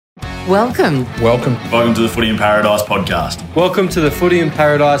Welcome to the Footy in Paradise podcast. Welcome to the Footy in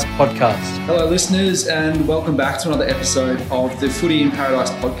Paradise podcast. Hello listeners and welcome back to another episode of the Footy in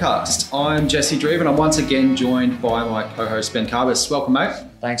Paradise podcast. I'm Jesse Dreve and I'm once again joined by my co-host Ben Carbis. Welcome mate.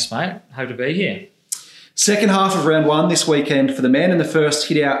 Thanks mate, hope to be here. Second half of round one this weekend for the men and the first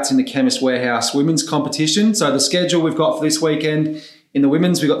hit outs in the Chemist Warehouse women's competition. So the schedule we've got for this weekend, in the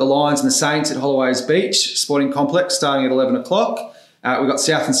women's we've got the Lions and the Saints at Holloway's Beach Sporting Complex starting at 11 o'clock. We've got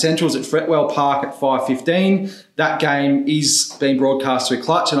South and Centrals at Fretwell Park at 5:15. That game is being broadcast through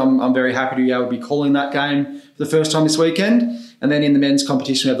Clutch, and I'm very happy to be able to be calling that game for the first time this weekend. And then in the men's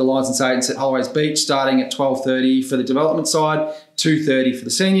competition, we have the Lions and Saints at Holloway's Beach starting at 12:30 for the development side, 2:30 for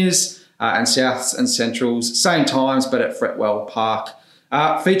the seniors, and Souths and Centrals, same times, but at Fretwell Park.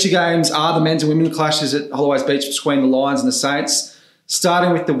 Feature games are the men's and women's clashes at Holloway's Beach between the Lions and the Saints.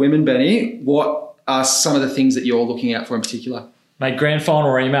 Starting with the women, Benny, what are some of the things that you're looking out for in particular? Mate, grand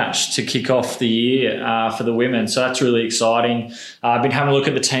final rematch to kick off the year for the women, so that's really exciting. I've been having a look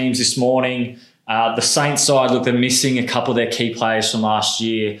at the teams this morning. The Saints side, look, they're missing a couple of their key players from last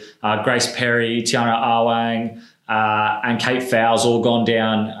year. Grace Perry, Tiana Awang, and Kate Fowles all gone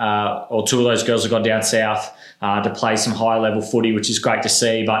down, or two of those girls have gone down south to play some high-level footy, which is great to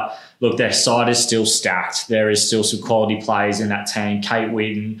see. But look, their side is still stacked. There is still some quality players in that team. Kate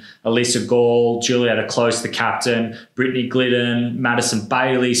Whitten, Elisa Gall, Julietta Close, the captain, Brittany Glidden, Madison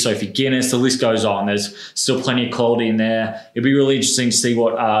Bailey, Sophie Guinness, the list goes on. There's still plenty of quality in there. It'd be really interesting to see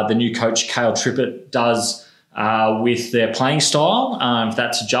what the new coach, Cale Trippett, does with their playing style, if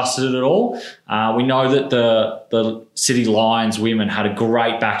that's adjusted at all. We know that the City Lions women had a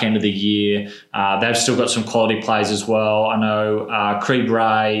great back end of the year. They've still got some quality players as well. I know Cree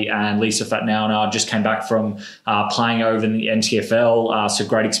Bray and Lisa Fatnauna just came back from playing over in the NTFL, so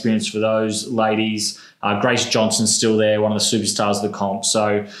great experience for those ladies. Grace Johnson's still there, one of the superstars of the comp.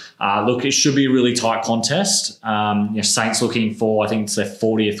 So, look, it should be a really tight contest. Saints looking for, I think it's their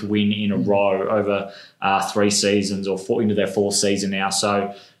 40th win in a row over 3 seasons or into their 4th season now.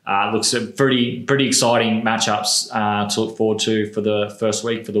 So, looks at pretty exciting matchups to look forward to for the first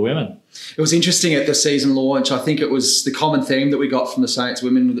week for the women. It was interesting at the season launch. I think it was the common theme that we got from the Saints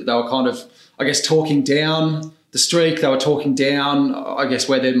women that they were kind of, I guess, talking down the streak. They were talking down, I guess,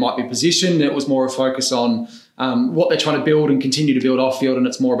 where they might be positioned. It was more a focus on what they're trying to build and continue to build off field, and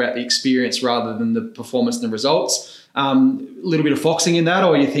it's more about the experience rather than the performance and the results. A little bit of foxing in that,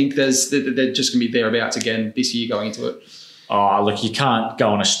 or you think they're just going to be thereabouts again this year going into it? Oh, look, you can't go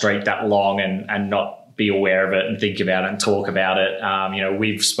on a streak that long and not be aware of it and think about it and talk about it.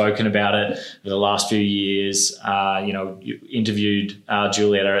 We've spoken about it for the last few years. You interviewed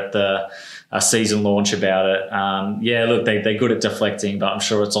Julietta at the season launch about it. Look, they're good at deflecting, but I'm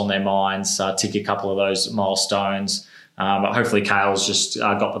sure it's on their minds. Tick a couple of those milestones. But hopefully Cale's just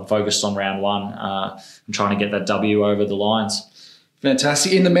got them focused on round one and trying to get that W over the Lions.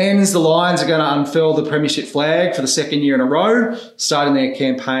 Fantastic. In the men's, the Lions are going to unfurl the premiership flag for the second year in a row, starting their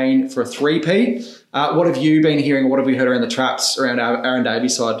campaign for a three-peat. What have you been hearing, or what have we heard around the traps around Aaron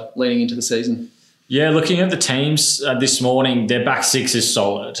Davies' side leading into the season? Yeah, looking at the teams this morning, their back six is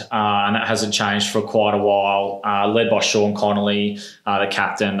solid, and that hasn't changed for quite a while. Led by Sean Connolly, the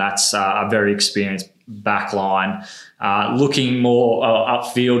captain. That's a very experienced back line. Looking more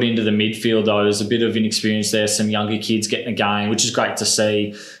upfield into the midfield, though, there's a bit of inexperience there. Some younger kids getting a game, which is great to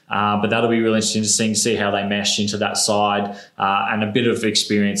see. But that'll be really interesting to see how they mesh into that side. And a bit of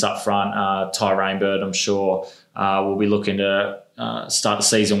experience up front. Ty Rainbird, I'm sure, will be looking to start the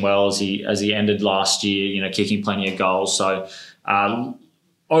season well as he ended last year, kicking plenty of goals. So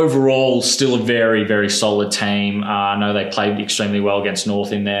overall, still a very, very solid team. I know they played extremely well against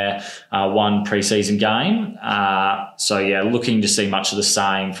North in their one pre-season game. Looking to see much of the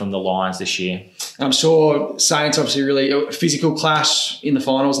same from the Lions this year. I'm sure Saints obviously really a physical clash in the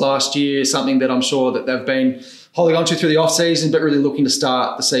finals last year, something that I'm sure that they've been holding on to through the off-season, but really looking to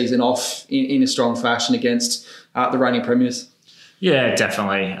start the season off in a strong fashion against the reigning premiers. Yeah,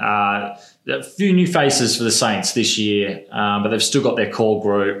 definitely. A few new faces for the Saints this year, but they've still got their core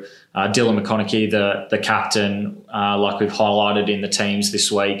group. Dylan McConaughey, the captain, like we've highlighted in the teams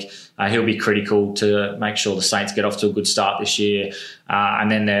this week, he'll be critical to make sure the Saints get off to a good start this year. And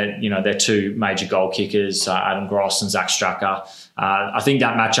then their two major goal kickers, Adam Gross and Zach Stracker. I think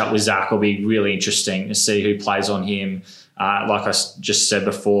that matchup with Zach will be really interesting to see who plays on him. Like I just said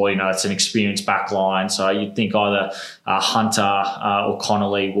before, it's an experienced back line, so you'd think either Hunter or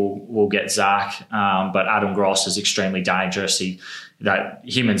Connolly will get Zach, but Adam Gross is extremely dangerous.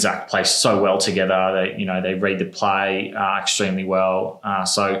 Him and Zach play so well together. They read the play extremely well.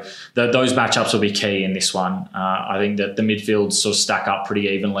 So those matchups will be key in this one. I think that the midfield sort of stack up pretty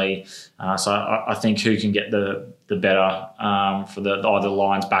evenly. So I think who can get the better for either the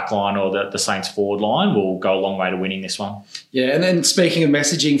Lions back line or the Saints forward line will go a long way to winning this one. Yeah, and then speaking of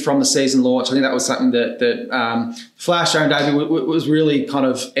messaging from the season launch, I think that was something that Flash, Aaron Davey was really kind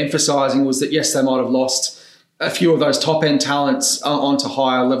of emphasising, was that yes, they might have lost a few of those top-end talents onto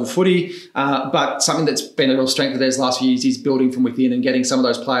higher level footy, but something that's been a real strength of theirs last few years is building from within and getting some of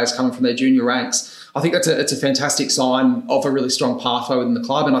those players coming from their junior ranks. I think it's a fantastic sign of a really strong pathway within the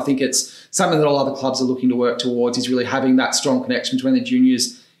club, and I think it's something that all other clubs are looking to work towards, is really having that strong connection between the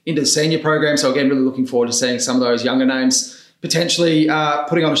juniors into the senior program. So again, really looking forward to seeing some of those younger names potentially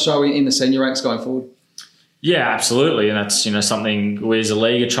putting on a show in the senior ranks going forward. Yeah, absolutely, and that's something we as a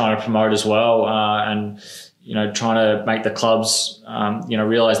league are trying to promote as well, and trying to make the clubs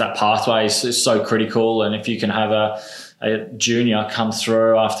realise that pathway is so critical. And if you can have a junior come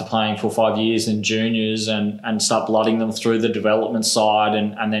through after playing 4 or 5 years in juniors and start blooding them through the development side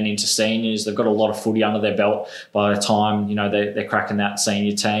and then into seniors, they've got a lot of footy under their belt by the time they're cracking that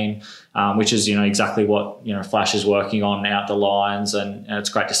senior team, which is exactly what Flash is working on out the Lions, and it's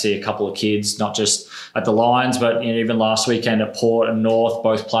great to see a couple of kids not just at the Lions but even last weekend at Port and North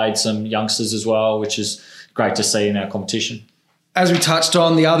both played some youngsters as well, which is great to see in our competition. As we touched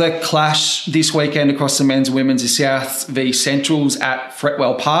on, the other clash this weekend across the men's and women's is South v Centrals at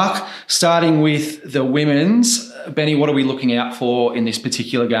Fretwell Park. Starting with the women's, Benny, what are we looking out for in this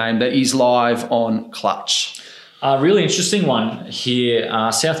particular game that is live on Clutch? Really interesting one here.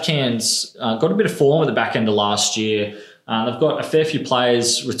 South Cairns got a bit of form at the back end of last year. They've got a fair few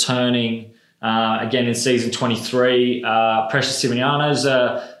players returning again in season 23. Precious Simiano's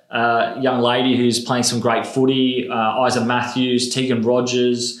young lady who's playing some great footy, Isa Matthews, Tegan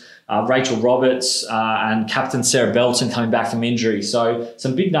Rogers, Rachel Roberts, and Captain Sarah Belton coming back from injury. So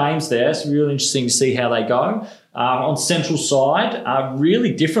some big names there. It's really interesting to see how they go. On Central side, a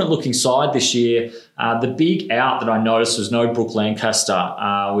really different looking side this year. The big out that I noticed was no Brooke Lancaster,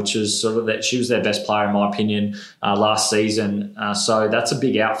 which was sort of that she was their best player in my opinion last season. So that's a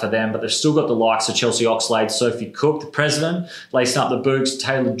big out for them. But they've still got the likes of Chelsea Oxlade, Sophie Cook, the president, lacing up the boots,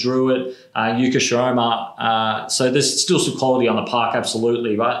 Taylor Druitt, Yuka Shiroma. So there's still some quality on the park,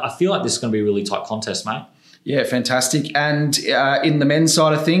 absolutely. But I feel like this is going to be a really tight contest, mate. Yeah, fantastic. And in the men's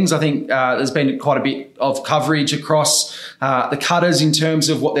side of things, I think there's been quite a bit of coverage across the Cutters in terms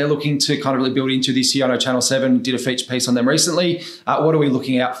of what they're looking to kind of really build into this year. I know Channel 7 did a feature piece on them recently. What are we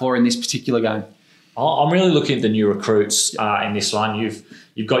looking out for in this particular game? I'm really looking at the new recruits in this one.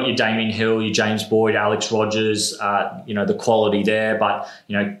 You've got your Damien Hill, your James Boyd, Alex Rogers, the quality there. But,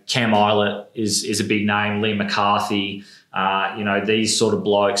 Cam Eilert is a big name, Lee McCarthy. These sort of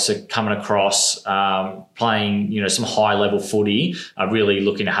blokes are coming across, playing, some high-level footy, are really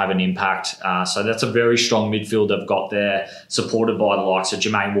looking to have an impact. So that's a very strong midfield they've got there, supported by the likes of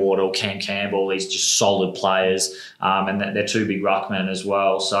Jermaine Wardle, Cam Campbell, these just solid players, and they're two big ruckmen as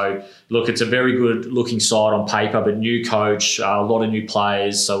well. So, look, it's a very good-looking side on paper, but new coach, a lot of new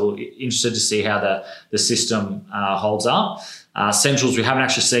players, so we're interested to see how the system holds up. Centrals, we haven't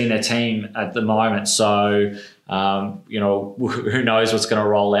actually seen their team at the moment, so who knows what's going to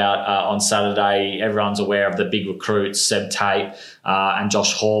roll out on Saturday. Everyone's aware of the big recruits, Seb Tate and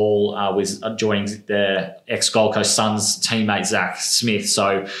Josh Hall, with joining their ex-Gold Coast Suns teammate Zach Smith.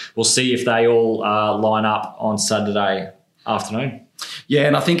 So we'll see if they all line up on Saturday afternoon. Yeah,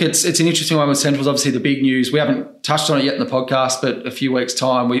 and I think it's an interesting one with Centrals. Obviously, the big news, we haven't touched on it yet in the podcast, but a few weeks'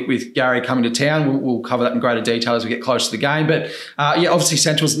 time with Gary coming to town, we'll cover that in greater detail as we get closer to the game. But obviously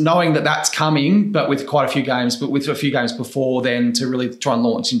Centrals, knowing that that's coming, but with quite a few games, but with a few games before then to really try and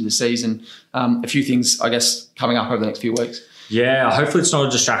launch into the season. A few things, I guess, coming up over the next few weeks. Yeah, hopefully it's not a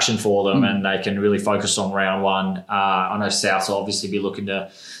distraction for them and they can really focus on round one. I know South will obviously be looking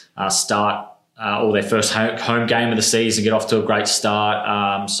to start or their first home game of the season, get off to a great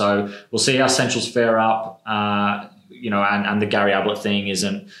start. So we'll see how Centrals fare up, and the Gary Ablett thing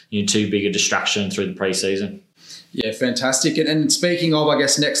isn't too big a distraction through the pre-season. Yeah, fantastic. And speaking of, I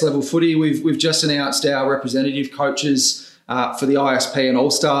guess, next level footy, we've just announced our representative coaches for the ISP and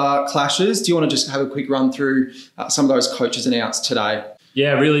All-Star clashes. Do you want to just have a quick run through some of those coaches announced today?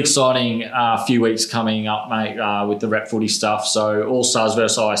 Yeah, really exciting few weeks coming up, mate, with the rep footy stuff. So All-Stars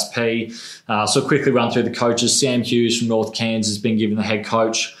versus ISP. So quickly run through the coaches. Sam Hughes from North Cairns has been given the head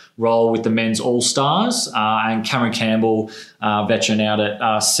coach role with the men's All-Stars, and Cameron Campbell, veteran out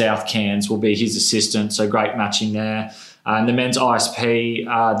at South Cairns, will be his assistant, so great matching there. And the men's ISP,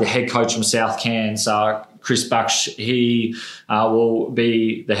 the head coach from South Cairns, Chris Baksh, he will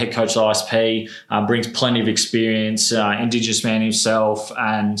be the head coach of ISP, brings plenty of experience, Indigenous man himself,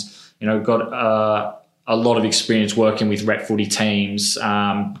 and got a lot of experience working with rep footy teams,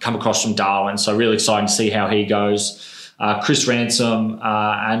 come across from Darwin. So really exciting to see how he goes. Chris Ransom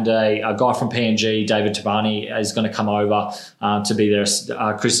and a guy from PNG, David Tabani, is going to come over to be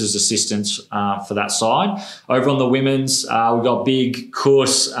Chris's assistants for that side. Over on the women's, we've got big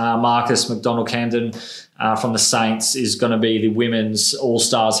Kurs, Marcus McDonald-Camden from the Saints is going to be the women's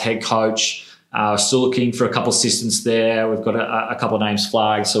All-Stars head coach. Still looking for a couple of assistants there. We've got a couple of names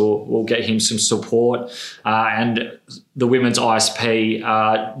flagged, so we'll get him some support. And the women's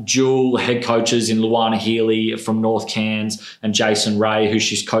ISP, dual head coaches in Luana Healy from North Cairns and Jason Ray, who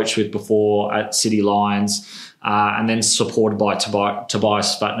she's coached with before at City Lions. And then supported by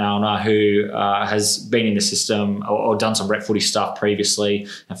Tobias Fatnauna, who has been in the system or done some rep footy stuff previously,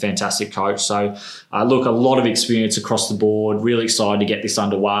 a fantastic coach. So, a lot of experience across the board. Really excited to get this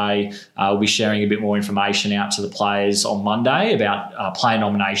underway. We'll be sharing a bit more information out to the players on Monday about player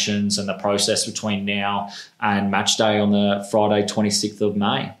nominations and the process between now and match day on the Friday, 26th of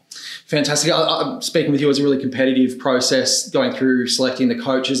May. Fantastic. Speaking with you, it's a really competitive process going through selecting the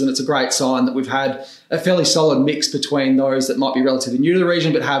coaches, and it's a great sign that we've had a fairly solid mix between those that might be relatively new to the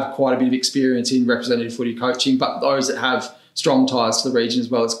region but have quite a bit of experience in representative footy coaching, but those that have strong ties to the region as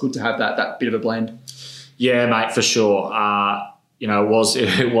well. It's good to have that bit of a blend. Yeah, mate, for sure.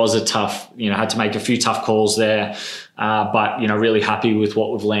 It was a tough, had to make a few tough calls there, but really happy with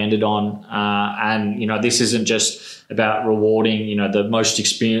what we've landed on. And this isn't just about rewarding, the most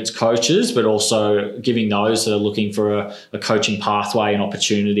experienced coaches, but also giving those that are looking for a coaching pathway and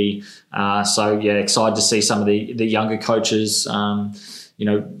opportunity. Excited to see some of the younger coaches,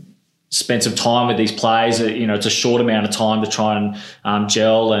 spend some time with these players. It's a short amount of time to try and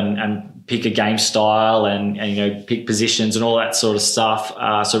gel and pick a game style and pick positions and all that sort of stuff.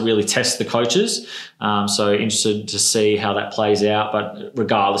 So really test the coaches. So interested to see how that plays out. But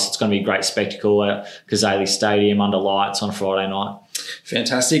regardless, it's going to be a great spectacle at Kazali Stadium under lights on a Friday night.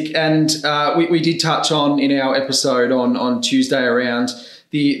 Fantastic. And we did touch on in our episode on Tuesday around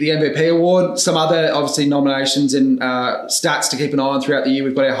the MVP award, some other obviously nominations and stats to keep an eye on throughout the year.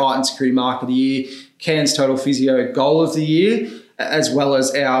 We've got our height and security mark of the year, Cairns Total Physio Goal of the year, as well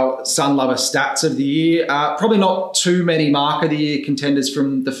as our Sunlover stats of the year. Probably not too many mark of the year contenders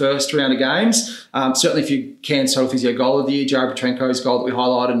from the first round of games. Certainly if you Cairns Total Physio Goal of the year, Jared Petrenko's goal that we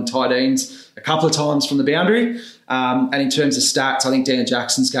highlighted in Ty Dean's a couple of times from the boundary. And in terms of stats, I think Dan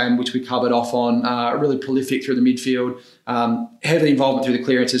Jackson's game, which we covered off on, really prolific through the midfield, heavy involvement through the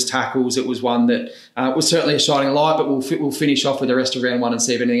clearances, tackles. It was one that was certainly a shining light, but we'll finish off with the rest of round one and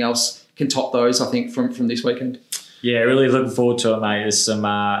see if anything else can top those, I think, from this weekend. Yeah, really looking forward to it, mate. There's some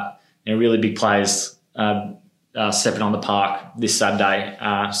really big players stepping on the park this Saturday.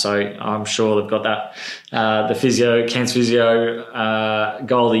 So I'm sure they've got that, the Cairns Physio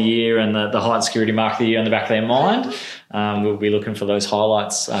goal of the year and the height and security mark of the year on the back of their mind. We'll be looking for those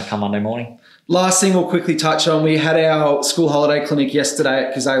highlights come Monday morning. Last thing we'll quickly touch on, we had our school holiday clinic yesterday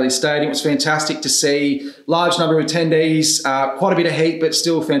at Kazali Stadium. It was fantastic to see large number of attendees, quite a bit of heat, but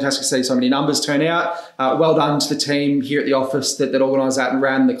still fantastic to see so many numbers turn out. Well done to the team here at the office that organised that and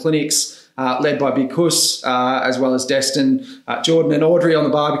ran the clinics. Led by Big Kuss, as well as Destin, Jordan and Audrey on the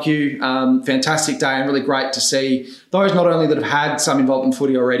barbecue. Fantastic day and really great to see those not only that have had some involvement in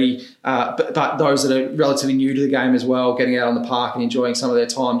footy already, but those that are relatively new to the game as well, getting out on the park and enjoying some of their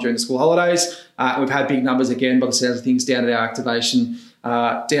time during the school holidays. We've had big numbers again by the sounds of things down at our activation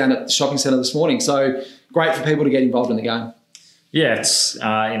down at the shopping centre this morning. So great for people to get involved in the game. Yeah, it's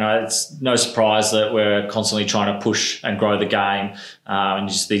it's no surprise that we're constantly trying to push and grow the game, and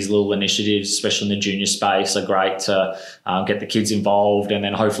just these little initiatives, especially in the junior space, are great to get the kids involved, and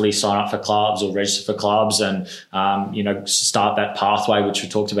then hopefully sign up for clubs or register for clubs, and start that pathway which we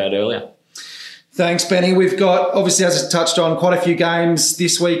talked about earlier. Thanks, Benny. We've got, obviously, as I touched on, quite a few games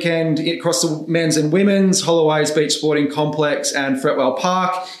this weekend across the men's and women's, Holloway's Beach Sporting Complex and Fretwell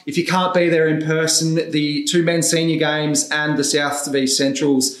Park. If you can't be there in person, the two men's senior games and the South v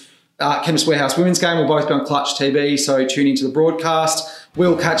Central's Chemist Warehouse women's game will both be on Clutch TV, so tune into the broadcast.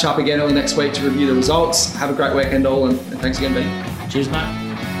 We'll catch up again early next week to review the results. Have a great weekend all, and thanks again, Benny. Cheers, mate.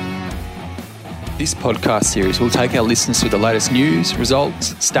 This podcast series will take our listeners through the latest news,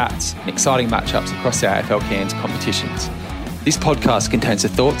 results, stats, and exciting matchups across our AFL Cairns competitions. This podcast contains the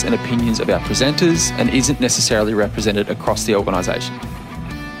thoughts and opinions of our presenters and isn't necessarily represented across the organisation.